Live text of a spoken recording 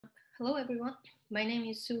Hello, everyone. My name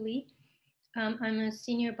is Su Li. I'm a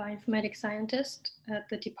senior bioinformatics scientist at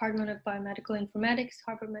the Department of Biomedical Informatics,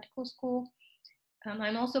 Harvard Medical School.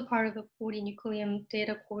 I'm also part of the 40 Nucleum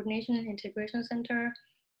Data Coordination and Integration Center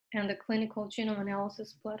and the Clinical Genome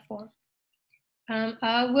Analysis Platform.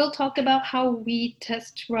 We'll talk about how we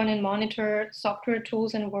test, run, and monitor software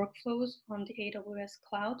tools and workflows on the AWS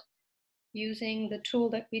cloud using the tool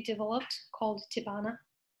that we developed called Tibanna.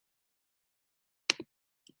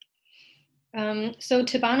 So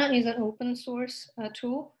Tibanna is an open source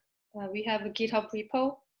tool. We have a GitHub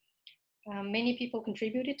repo. Many people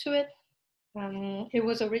contributed to it. It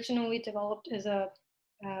was originally developed as a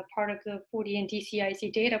part of the 40 and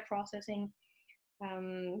DCIC data processing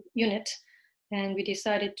unit, and we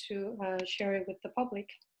decided to share it with the public.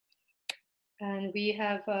 And we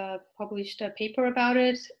have published a paper about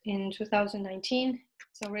it in 2019.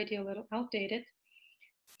 It's already a little outdated.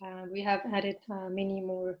 We have added many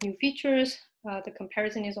more new features. The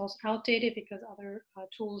comparison is also outdated because other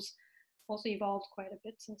tools also evolved quite a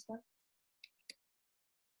bit since then.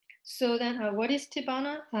 So then what is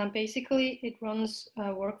Tibanna? Basically, it runs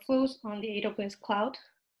workflows on the AWS cloud.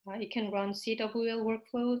 It can run CWL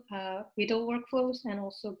workflows, WDL workflows, and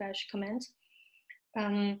also bash commands.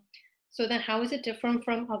 So then how is it different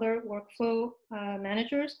from other workflow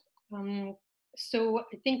managers? So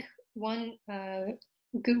I think one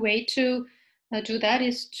good way to do that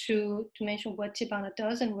is to mention what Tibanna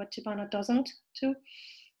does and what Tibanna doesn't do.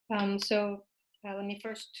 So let me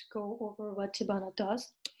first go over what Tibanna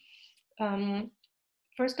does.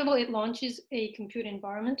 First of all, it launches a compute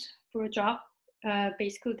environment for a job.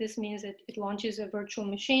 Basically, this means that it launches a virtual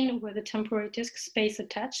machine with a temporary disk space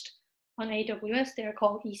attached. On AWS, they are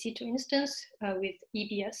called EC2 instance with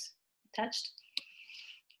EBS attached.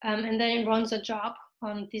 And then it runs a job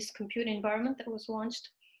on this compute environment that was launched.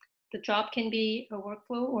 The job can be a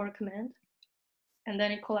workflow or a command. And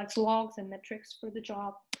then it collects logs and metrics for the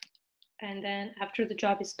job. And then after the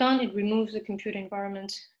job is done, it removes the compute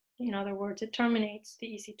environment. In other words, it terminates the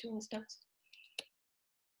EC2 instance.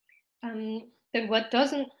 Then what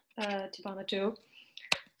doesn't Tibanna do?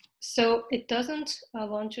 So it doesn't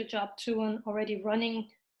launch a job to an already running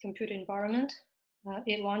compute environment.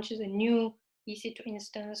 It launches a new EC2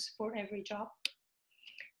 instance for every job.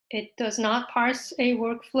 It does not parse a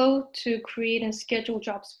workflow to create and schedule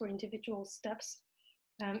jobs for individual steps.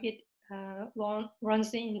 It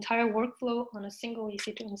runs the entire workflow on a single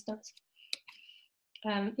EC2 instance.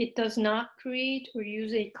 It does not create or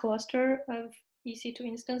use a cluster of EC2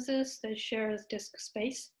 instances that shares disk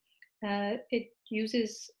space. It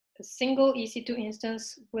uses a single EC2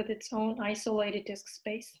 instance with its own isolated disk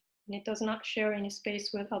space, and it does not share any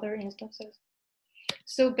space with other instances.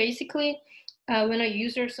 So basically, when a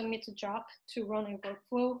user submits a job to run a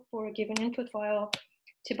workflow for a given input file,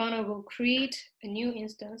 Tibanna will create a new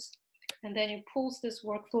instance, and then it pulls this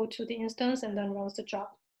workflow to the instance and then runs the job,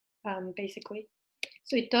 basically.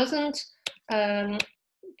 So it doesn't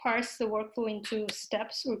parse the workflow into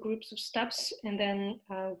steps or groups of steps and then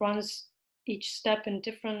runs each step in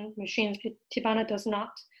different machines. Tibanna does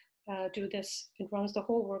not do this. It runs the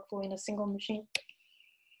whole workflow in a single machine.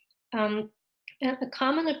 And a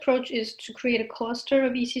common approach is to create a cluster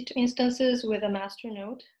of EC2 instances with a master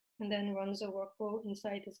node and then runs a workflow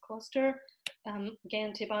inside this cluster.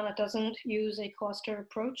 Again, Tibanna doesn't use a cluster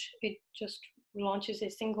approach. It just launches a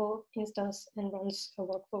single instance and runs a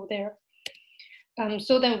workflow there.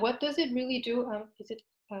 So then what does it really do? Is it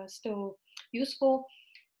still useful?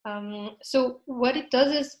 So what it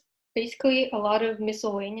does is basically a lot of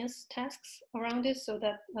miscellaneous tasks around it so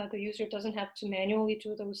that the user doesn't have to manually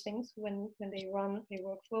do those things when they run a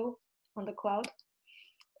workflow on the cloud.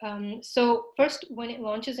 So first, when it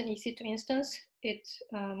launches an EC2 instance, it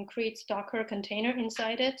creates Docker container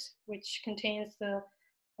inside it, which contains the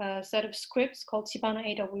set of scripts called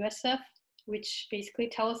Tibanna AWSF, which basically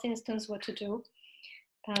tells the instance what to do.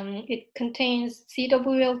 It contains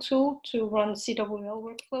CWL tool to run CWL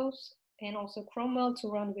workflows and also Chromewell to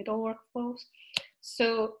run WDL workflows.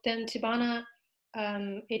 So then Tibanna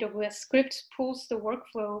AWS script pulls the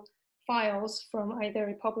workflow files from either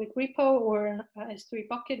a public repo or an S3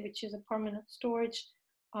 bucket, which is a permanent storage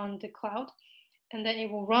on the cloud. And then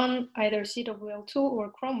it will run either CWL tool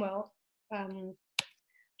or Chromewell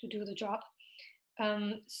to do the job.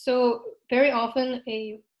 So very often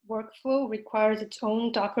a workflow requires its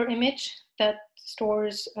own Docker image that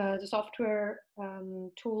stores the software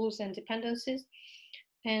tools and dependencies.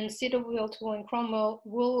 And CWL tool and Chromewell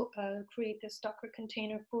will create this Docker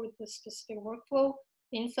container for the specific workflow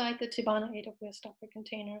inside the Tibanna AWS Docker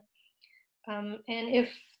container. And if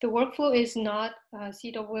the workflow is not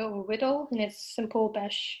CWL or WDL and it's simple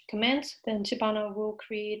bash commands, then Tibanna will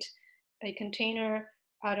create a container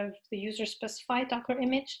out of the user specified Docker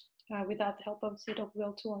image without the help of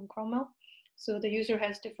CWL2 and Cromwell. So the user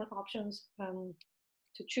has different options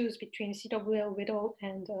to choose between CWL, WDL,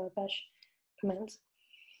 and bash commands.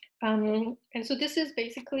 And so this is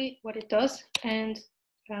basically what it does. And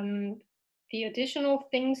the additional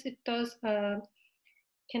things it does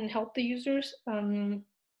can help the users.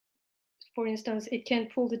 For instance, it can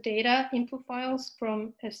pull the data input files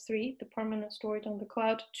from S3, the permanent storage on the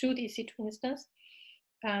cloud, to the EC2 instance,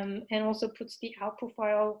 and also puts the output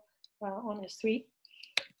file on S3.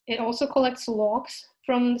 It also collects logs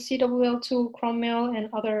from the CWL2, Cromwell, and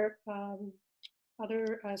other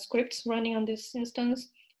scripts running on this instance,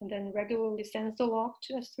 and then regularly sends the log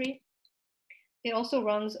to S3. It also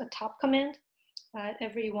runs a top command at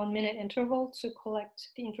every 1 minute interval to collect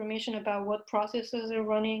the information about what processes are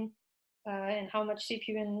running and how much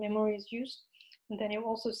CPU and memory is used. And then it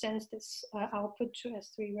also sends this output to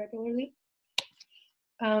S3 regularly.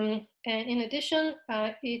 And in addition,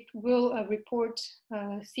 it will report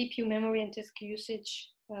CPU memory and disk usage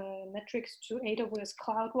metrics to AWS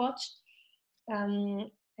CloudWatch.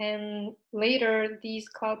 And later, these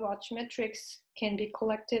CloudWatch metrics can be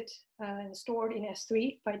collected and stored in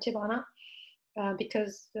S3 by Tibanna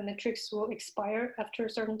because the metrics will expire after a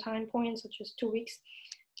certain time point, such as 2 weeks.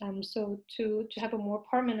 So to have a more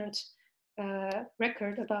permanent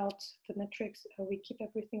record about the metrics, we keep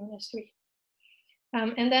everything on S3.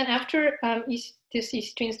 And then after this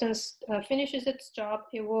EC2 instance finishes its job,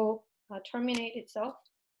 it will terminate itself.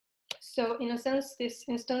 So in a sense, this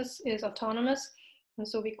instance is autonomous. And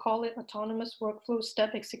so we call it Autonomous Workflow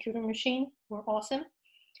Step Executor Machine, or AWESME.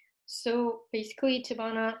 So basically,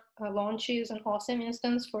 Tibanna launches an AWESME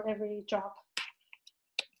instance for every job.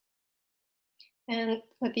 And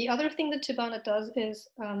the other thing that Tibanna does is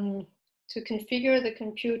to configure the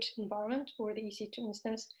compute environment for the EC2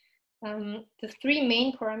 instance. The three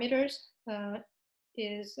main parameters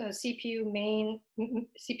is CPU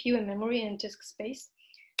and memory and disk space.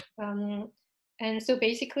 And so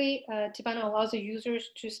basically, Tibanna allows the users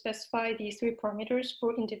to specify these three parameters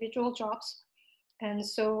for individual jobs. And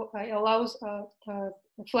so it allows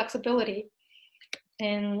flexibility.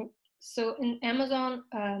 And so in Amazon,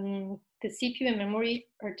 the CPU and memory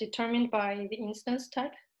are determined by the instance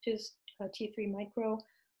type, which is T3 micro.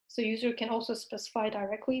 So user can also specify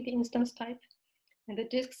directly the instance type. And the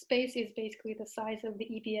disk space is basically the size of the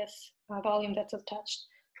EBS volume that's attached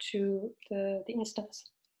to the instance.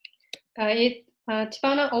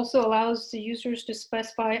 Tibanna also allows the users to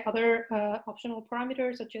specify other optional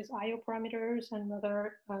parameters, such as IO parameters, and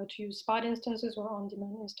whether to use spot instances or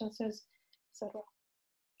on-demand instances, etc.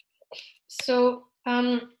 So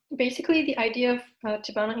basically, the idea of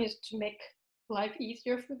Tibanna is to make life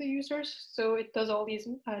easier for the users. So it does all these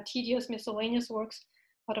tedious miscellaneous works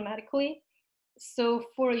automatically. So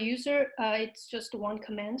for a user, it's just one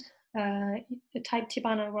command. Type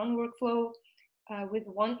Tibanna run workflow with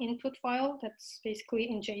one input file that's basically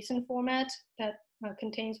in JSON format that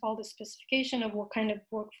contains all the specification of what kind of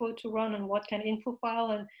workflow to run and what kind of input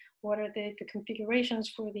file and what are the configurations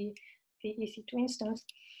for the EC2 instance.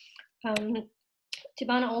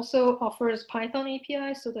 Tibanna also offers Python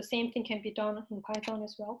API, so the same thing can be done in Python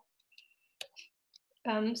as well.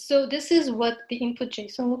 So this is what the input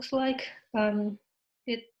JSON looks like.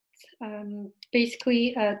 It's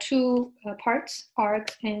basically two parts,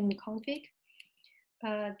 args and config.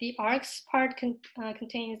 The args part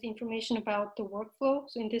contains information about the workflow.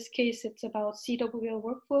 So in this case, it's about CWL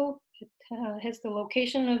workflow. It has the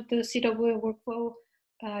location of the CWL workflow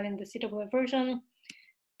and the CWL version.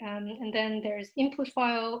 And then there's input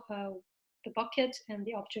file, the bucket, and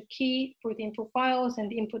the object key for the input files and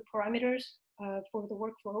the input parameters for the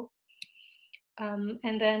workflow.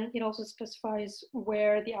 And then it also specifies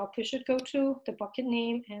where the output should go to, the bucket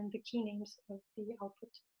name, and the key names of the output.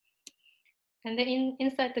 And then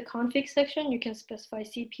inside the config section, you can specify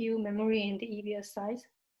CPU, memory, and the EBS size.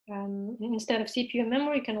 Instead of CPU and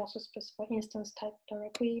memory, you can also specify instance type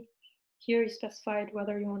directly. Here you specified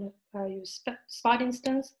whether you want to use spot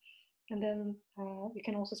instance, and then you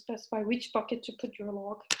can also specify which bucket to put your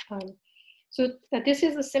log. So this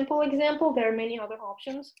is a simple example. There are many other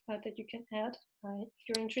options that you can add. If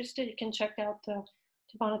you're interested, you can check out the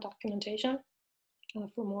Tibanna documentation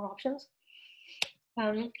for more options.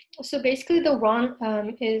 So basically the run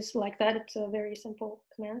is like that. It's a very simple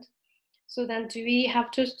command. So then do we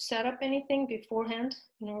have to set up anything beforehand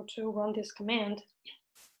in order to run this command?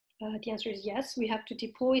 The answer is yes. We have to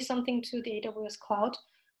deploy something to the AWS cloud,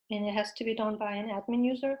 and it has to be done by an admin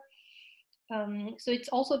user. So it's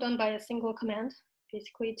also done by a single command,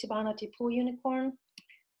 basically Tibanna deploy unicorn.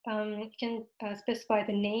 You can specify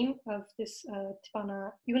the name of this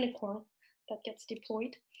Tibanna unicorn that gets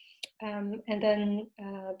deployed, and then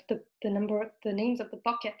the names of the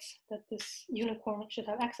buckets that this unicorn should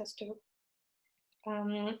have access to,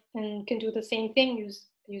 and can do the same thing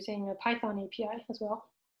using a Python API as well.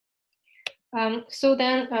 So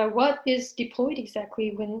then, what is deployed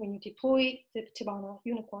exactly when you deploy the Tibanna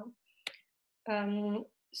unicorn?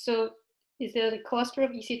 So is it a cluster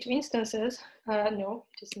of EC2 instances? No,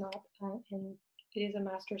 it is not. And it is a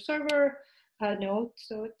master server? No,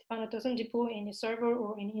 so Tibanna doesn't deploy any server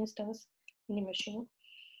or any instance in the machine.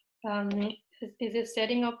 Is it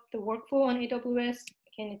setting up the workflow on AWS?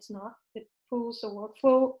 Again, it's not. It pulls the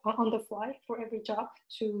workflow on the fly for every job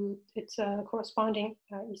to its corresponding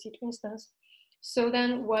EC2 instance. So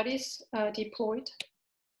then what is deployed?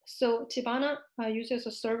 So Tibanna uses a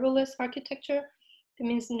serverless architecture. It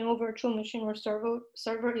means no virtual machine or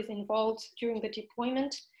server is involved during the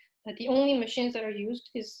deployment. The only machines that are used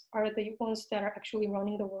are the ones that are actually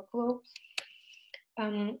running the workflow.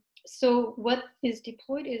 So what is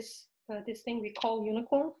deployed is this thing we call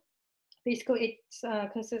unicorn. Basically,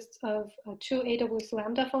 it consists of 2 AWS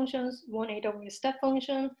Lambda functions, 1 AWS step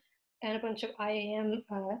function, and a bunch of IAM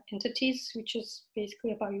entities, which is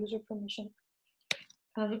basically about user permission.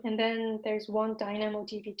 And then there's 1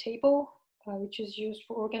 DynamoDB table, which is used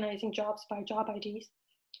for organizing jobs by job IDs.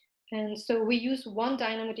 And so we use 1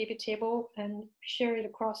 DynamoDB table and share it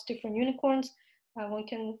across different unicorns. One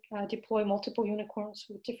can deploy multiple unicorns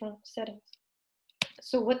with different settings.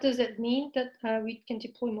 So what does it mean that we can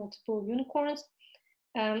deploy multiple unicorns?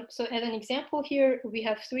 So as an example here, we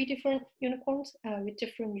have 3 different unicorns with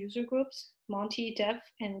different user groups, Monty, Dev,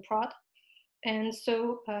 and Prod. And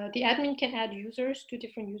so the admin can add users to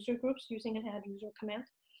different user groups using an add user command.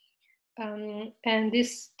 And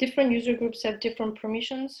these different user groups have different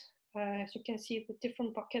permissions. As you can see, the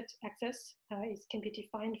different bucket access can be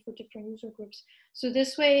defined for different user groups. So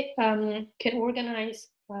this way can organize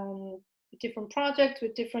different projects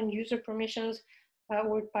with different user permissions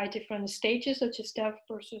or by different stages, such as dev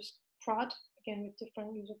versus prod, again with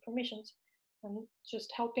different user permissions, and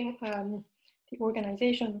just helping the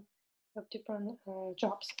organization of different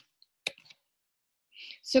jobs.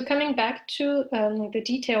 So coming back to the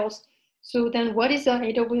details, so then what is the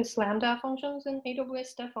AWS Lambda functions and AWS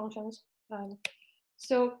step functions?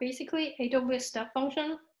 So basically AWS step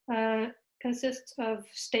function consists of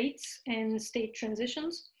states and state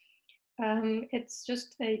transitions. It's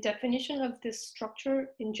just a definition of this structure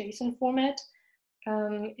in JSON format.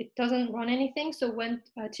 It doesn't run anything. So when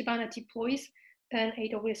Tibanna deploys an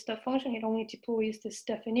AWS step function, it only deploys this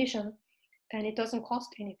definition and it doesn't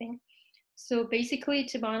cost anything. So basically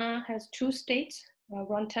Tibanna has 2 states,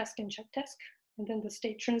 run task and check task. And then the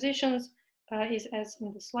state transitions is as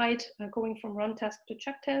in the slide, going from run task to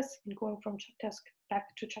check task and going from check task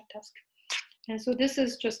back to check task. And so this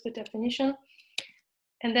is just the definition.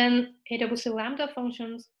 And then AWS Lambda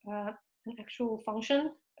functions, an actual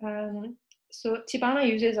function. So Tibanna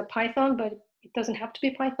uses a Python, but it doesn't have to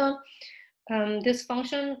be Python. This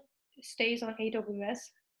function stays on AWS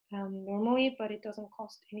normally, but it doesn't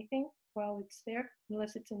cost anything while it's there,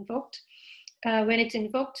 unless it's invoked. When it's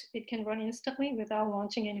invoked, it can run instantly without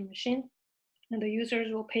launching any machine. And the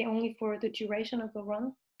users will pay only for the duration of the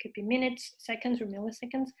run. It could be minutes, seconds, or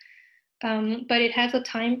milliseconds. But it has a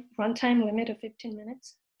runtime limit of 15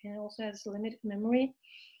 minutes, and it also has limited memory.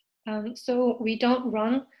 So we don't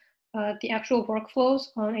run the actual workflows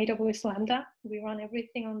on AWS Lambda. We run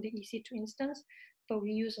everything on the EC2 instance, but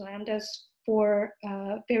we use Lambdas for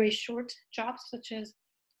very short jobs, such as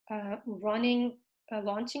launching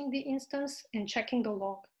the instance and checking the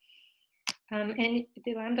log. And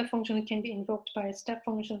the Lambda function can be invoked by a step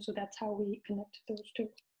function, so that's how we connect those 2.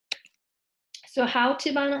 So how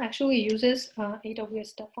Tibanna actually uses AWS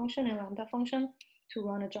step function and Lambda function to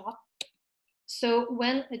run a job. So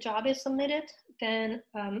when a job is submitted, then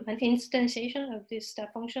an instantiation of this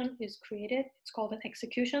step function is created. It's called an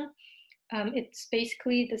execution. It's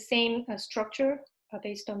basically the same structure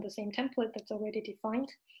based on the same template that's already defined.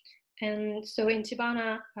 And so in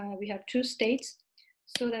Tibanna, we have 2 states.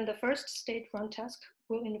 So then the first state, run task,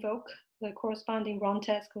 will invoke the corresponding run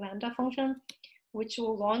task Lambda function, which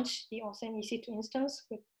will launch the awesome EC2 instance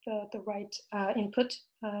with the right input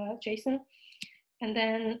JSON. And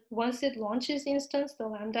then once it launches the instance, the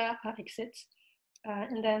Lambda exits.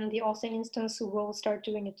 And then the awesome instance will start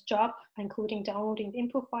doing its job, including downloading the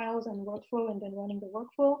input files and workflow and then running the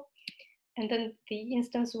workflow. And then the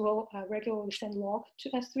instance will regularly send log to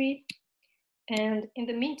S3. And in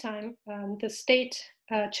the meantime, the state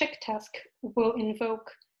check task will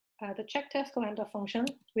invoke the check task lambda function,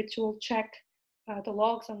 which will check the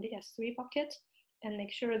logs on the S3 bucket and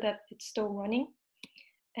make sure that it's still running.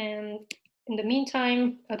 And in the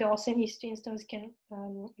meantime, the AWSM EC2 instance can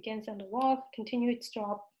again send a log, continue its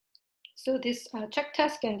job. So this check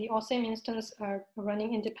task and the AWSM instance are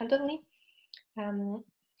running independently.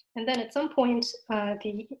 And then at some point,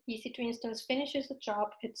 the EC2 instance finishes the job,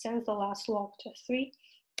 it sends the last log to S3,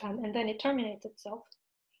 and then it terminates itself.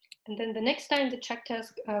 And then the next time the check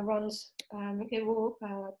task runs, it will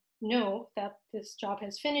know that this job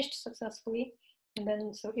has finished successfully, and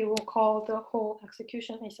then so it will call the whole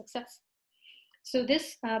execution a success. So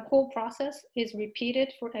this whole process is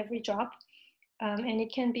repeated for every job, and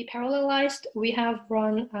it can be parallelized. We have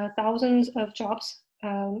run thousands of jobs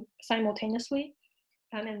simultaneously,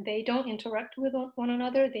 and they don't interact with one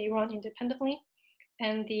another, they run independently.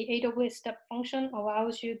 And the AWS step function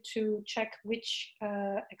allows you to check which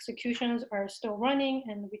executions are still running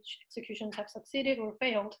and which executions have succeeded or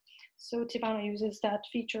failed. So Tibanna uses that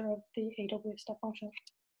feature of the AWS step function.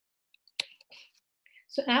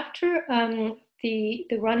 So after the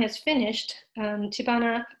run has finished,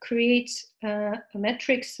 Tibanna creates a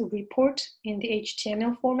metrics report in the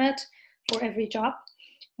HTML format for every job.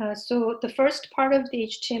 So the first part of the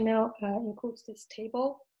HTML includes this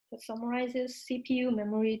table that summarizes CPU,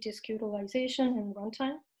 memory, disk utilization, and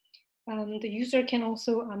runtime. The user can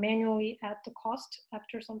also manually add the cost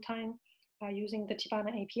after some time using the Tibanna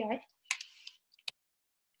API.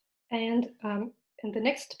 And the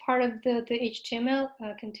next part of the HTML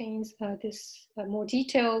contains this more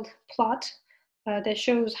detailed plot that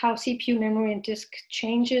shows how CPU, memory, and disk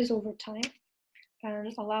changes over time,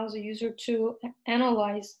 and allows the user to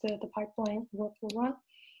analyze the pipeline workflow run.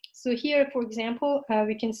 So here, for example,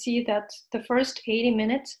 we can see that the first 80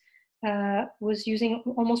 minutes was using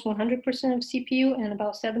almost 100% of CPU and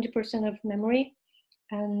about 70% of memory.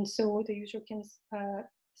 And so the user can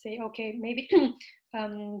say, okay, maybe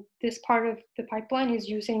this part of the pipeline is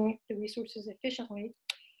using the resources efficiently.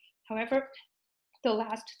 However, the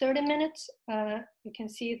last 30 minutes, you can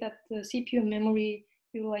see that the CPU and memory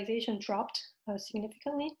utilization dropped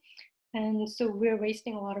significantly. And so we're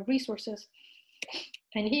wasting a lot of resources.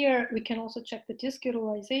 And here we can also check the disk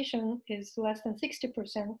utilization is less than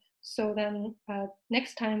 60%. So then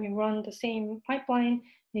next time we run the same pipeline,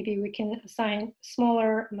 maybe we can assign a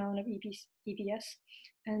smaller amount of EBS.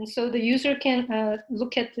 And so the user can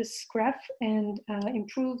look at this graph and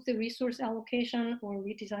improve the resource allocation or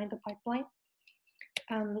redesign the pipeline.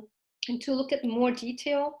 And to look at more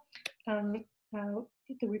detail,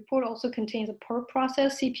 the report also contains a per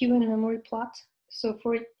process CPU and memory plot. So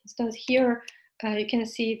for instance, here you can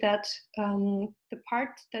see that the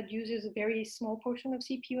part that uses a very small portion of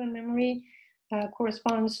CPU and memory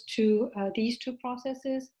corresponds to these two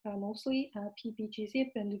processes, mostly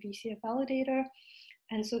PBGZip and the VCF validator.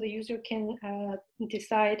 And so the user can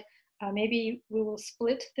decide maybe we will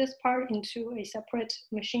split this part into a separate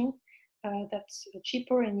machine that's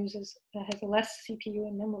cheaper and has less CPU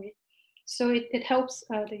and memory. So it helps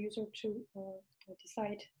the user to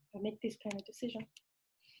decide, make this kind of decision.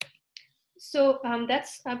 So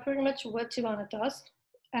that's pretty much what Tibanna does.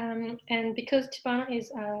 And because Tibanna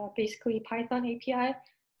is basically Python API,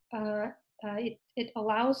 it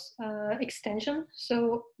allows extension.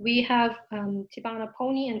 So we have Tibanna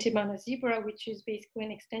Pony and Tibanna Zebra, which is basically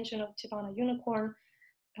an extension of Tibanna Unicorn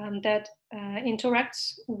that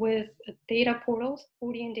interacts with data portals,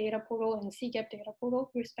 ODN data portal and CGAP data portal,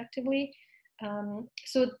 respectively.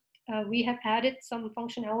 So we have added some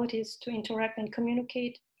functionalities to interact and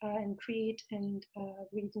communicate and create and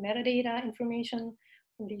read metadata information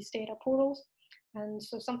from these data portals. And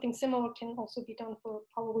so something similar can also be done for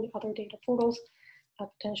probably other data portals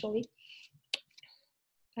potentially.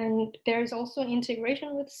 And there's also an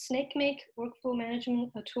integration with SnakeMake workflow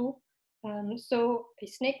management tool. So a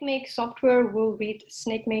SnakeMake software will read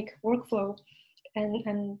SnakeMake workflow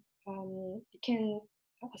and it can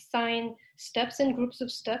assign steps and groups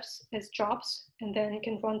of steps as jobs, and then it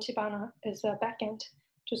can run Tibanna as a backend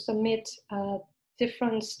to submit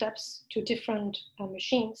different steps to different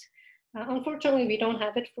machines. Unfortunately, we don't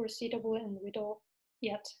have it for CW and WIDO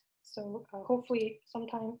yet. So hopefully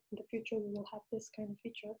sometime in the future, we will have this kind of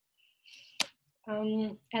feature.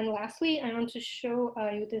 And lastly, I want to show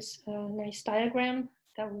you this nice diagram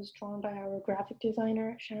that was drawn by our graphic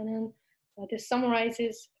designer, Shannon. This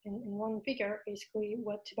summarizes in one figure, basically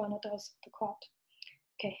what Tibanna does to the cloud.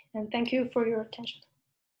 Okay, and thank you for your attention.